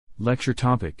Lecture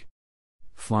topic: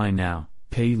 Fly now,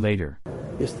 pay later.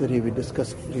 Yesterday we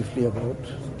discussed briefly about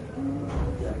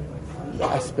the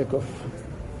aspect of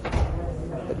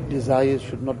that desires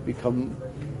should not become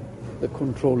the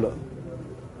controller.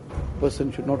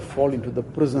 Person should not fall into the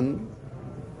prison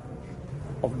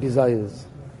of desires.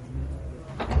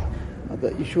 Now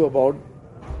the issue about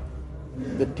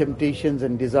the temptations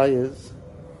and desires,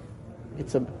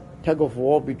 it's a tug of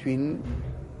war between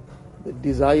the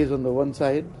desires on the one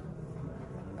side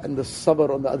and the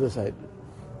sabr on the other side.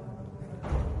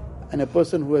 And a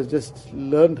person who has just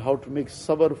learned how to make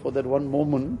sabr for that one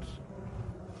moment,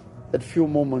 that few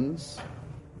moments,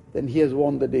 then he has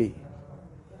won the day.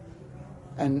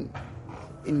 And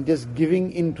in just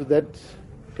giving in to that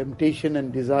temptation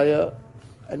and desire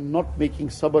and not making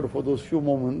sabr for those few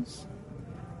moments,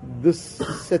 this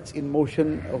sets in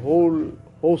motion a whole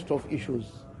host of issues.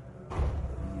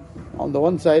 On the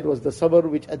one side was the sabr,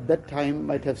 which at that time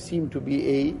might have seemed to be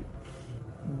a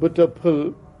bitter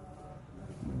pill,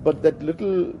 but that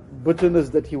little bitterness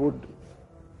that he would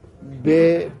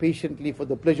bear patiently for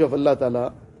the pleasure of Allah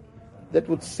Ta'ala, that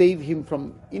would save him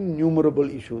from innumerable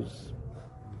issues.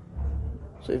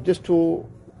 So if just to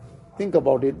think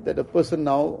about it, that a person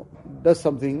now does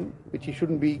something which he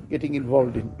shouldn't be getting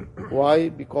involved in. Why?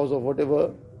 Because of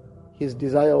whatever his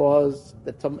desire was,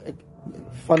 that some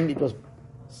fun, it was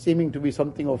seeming to be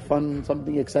something of fun,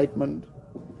 something excitement.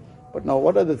 But now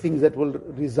what are the things that will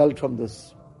result from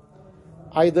this?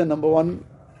 Either number one,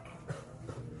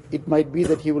 it might be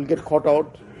that he will get caught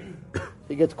out.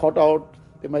 He gets caught out,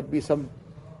 there might be some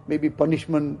maybe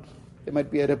punishment, there might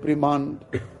be a reprimand.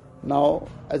 Now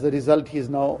as a result he is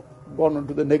now gone on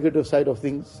to the negative side of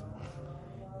things.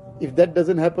 If that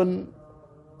doesn't happen,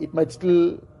 it might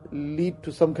still lead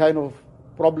to some kind of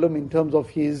problem in terms of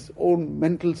his own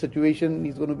mental situation.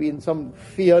 He's going to be in some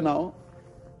fear now.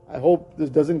 I hope this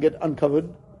doesn't get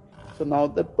uncovered. So now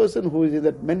that person who is in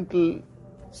that mental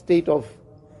state of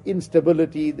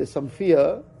instability, there's some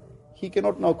fear, he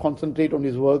cannot now concentrate on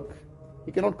his work.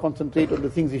 He cannot concentrate on the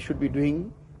things he should be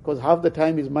doing, because half the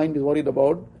time his mind is worried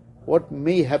about what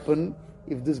may happen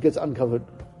if this gets uncovered.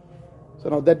 So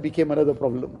now that became another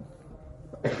problem.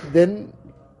 Then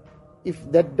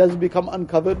if that does become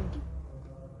uncovered,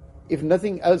 if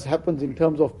nothing else happens in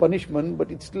terms of punishment,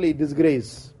 but it's still a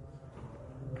disgrace.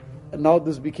 And now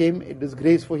this became a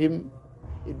disgrace for him.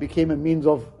 It became a means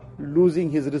of losing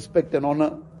his respect and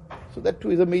honor. So that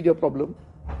too is a major problem.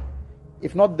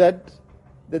 If not that,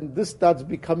 then this starts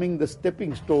becoming the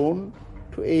stepping stone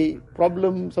to a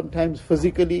problem, sometimes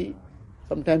physically,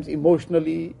 sometimes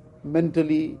emotionally,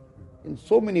 mentally. In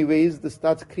so many ways, this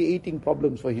starts creating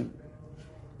problems for him.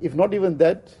 If not even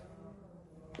that,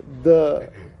 the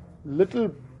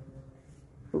little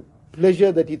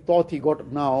pleasure that he thought he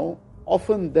got now,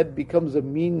 often that becomes a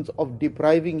means of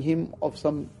depriving him of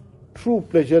some true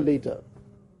pleasure later.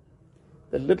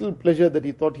 The little pleasure that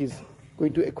he thought he's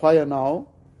going to acquire now,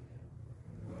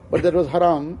 but that was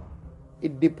haram,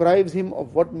 it deprives him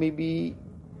of what may be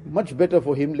much better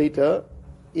for him later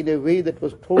in a way that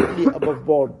was totally above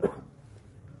board.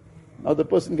 Now the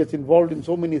person gets involved in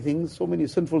so many things, so many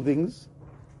sinful things,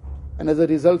 and as a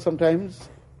result sometimes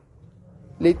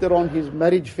later on his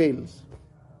marriage fails.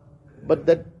 But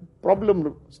that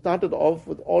problem started off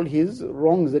with all his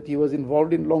wrongs that he was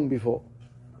involved in long before.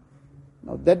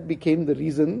 Now that became the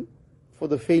reason for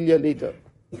the failure later,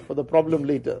 for the problem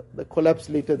later, the collapse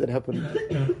later that happened.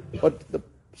 But the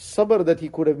sabr that he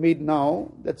could have made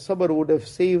now, that sabr would have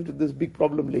saved this big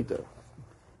problem later.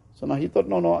 So now he thought,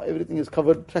 no, everything is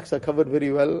covered, tracks are covered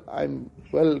very well, I'm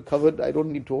well covered, I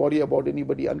don't need to worry about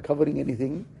anybody uncovering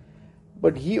anything.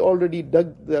 But he already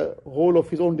dug the hole of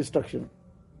his own destruction.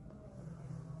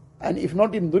 And if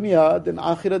not in dunya, then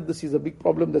akhirat, this is a big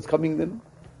problem that's coming then.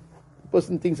 The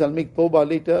person thinks, I'll make tawbah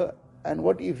later, and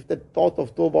what if that thought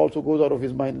of tawbah also goes out of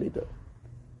his mind later?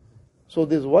 So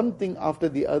there's one thing after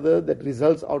the other that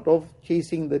results out of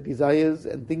chasing the desires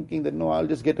and thinking that, no, I'll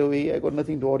just get away, I got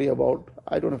nothing to worry about,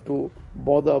 I don't have to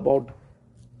bother about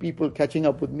people catching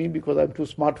up with me because I'm too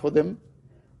smart for them.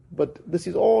 But this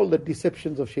is all the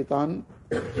deceptions of shaitan.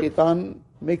 Shaitan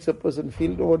makes a person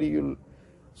feel, don't worry, you'll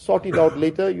sort it out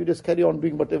later, you just carry on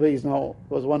doing whatever is now.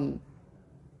 There was one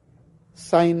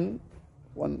sign,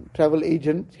 one travel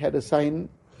agent had a sign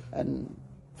and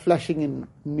flashing in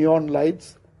neon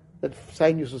lights. That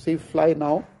sign used to say, fly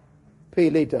now, pay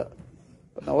later.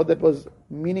 But now what that was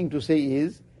meaning to say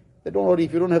is, that don't worry,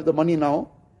 if you don't have the money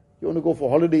now, you want to go for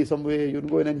holiday somewhere, you can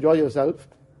go and enjoy yourself,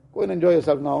 go and enjoy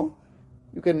yourself now.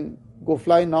 You can go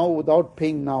fly now without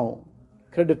paying now.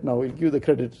 Credit now, we'll give you the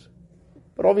credit.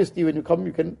 But obviously when you come,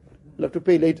 you'll have to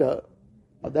pay later.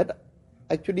 Now that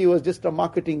actually was just a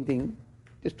marketing thing,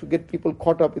 just to get people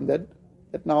caught up in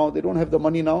that now they don't have the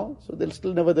money now, so they'll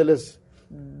still nevertheless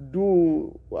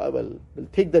they'll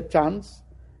take that chance.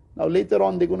 Now later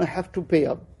on they're going to have to pay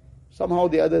up. Somehow or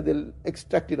the other they'll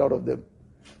extract it out of them.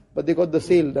 But they got the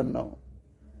sale done now.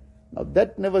 Now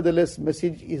that nevertheless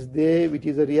message is there, which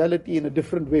is a reality in a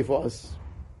different way for us,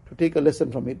 to take a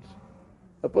lesson from it.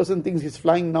 A person thinks he's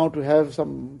flying now to have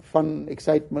some fun,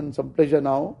 excitement, some pleasure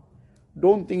now.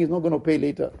 Don't think he's not going to pay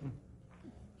later.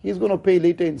 He's going to pay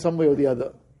later in some way or the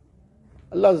other.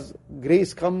 Allah's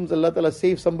grace comes, Allah Ta'ala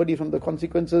saves somebody from the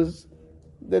consequences,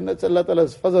 then that's Allah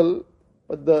Ta'ala's fazal.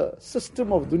 But the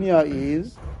system of dunya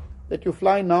is that you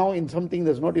fly now in something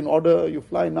that's not in order, you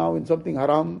fly now in something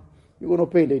haram, you're going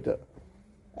to pay later.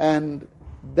 And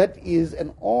that is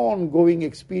an ongoing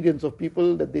experience of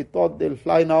people, that they thought they'll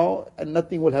fly now and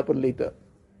nothing will happen later.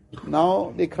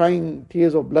 Now they're crying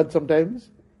tears of blood sometimes,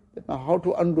 that now how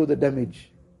to undo the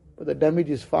damage. But the damage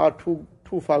is too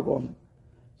far gone.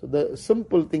 So the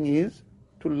simple thing is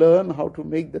to learn how to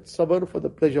make that sabr for the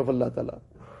pleasure of Allah Ta'ala.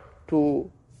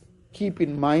 To keep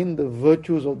in mind the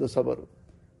virtues of the sabr.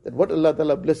 That what Allah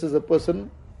Ta'ala blesses a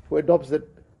person who adopts that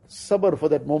sabr for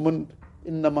that moment.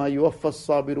 إِنَّمَا يُوَفَّى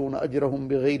الصَّابِرُونَ أَجْرَهُمْ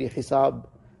بِغَيْرِ حِسَابٍ.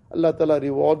 Allah Ta'ala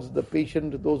rewards the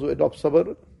patient, those who adopt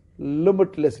sabr,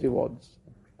 limitless rewards.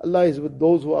 Allah is with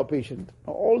those who are patient.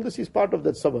 Now all this is part of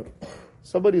that sabr.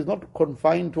 Sabr is not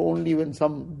confined to only when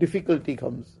some difficulty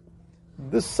comes.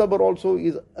 This sabr also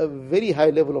is a very high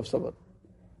level of sabr.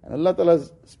 And Allah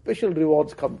Ta'ala's special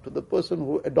rewards come to the person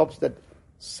who adopts that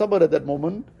sabr at that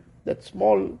moment. That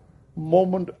small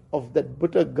moment of that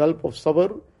bitter gulp of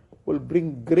sabr will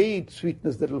bring great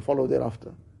sweetness that will follow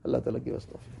thereafter. Allah Ta'ala give us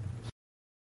tawfiq.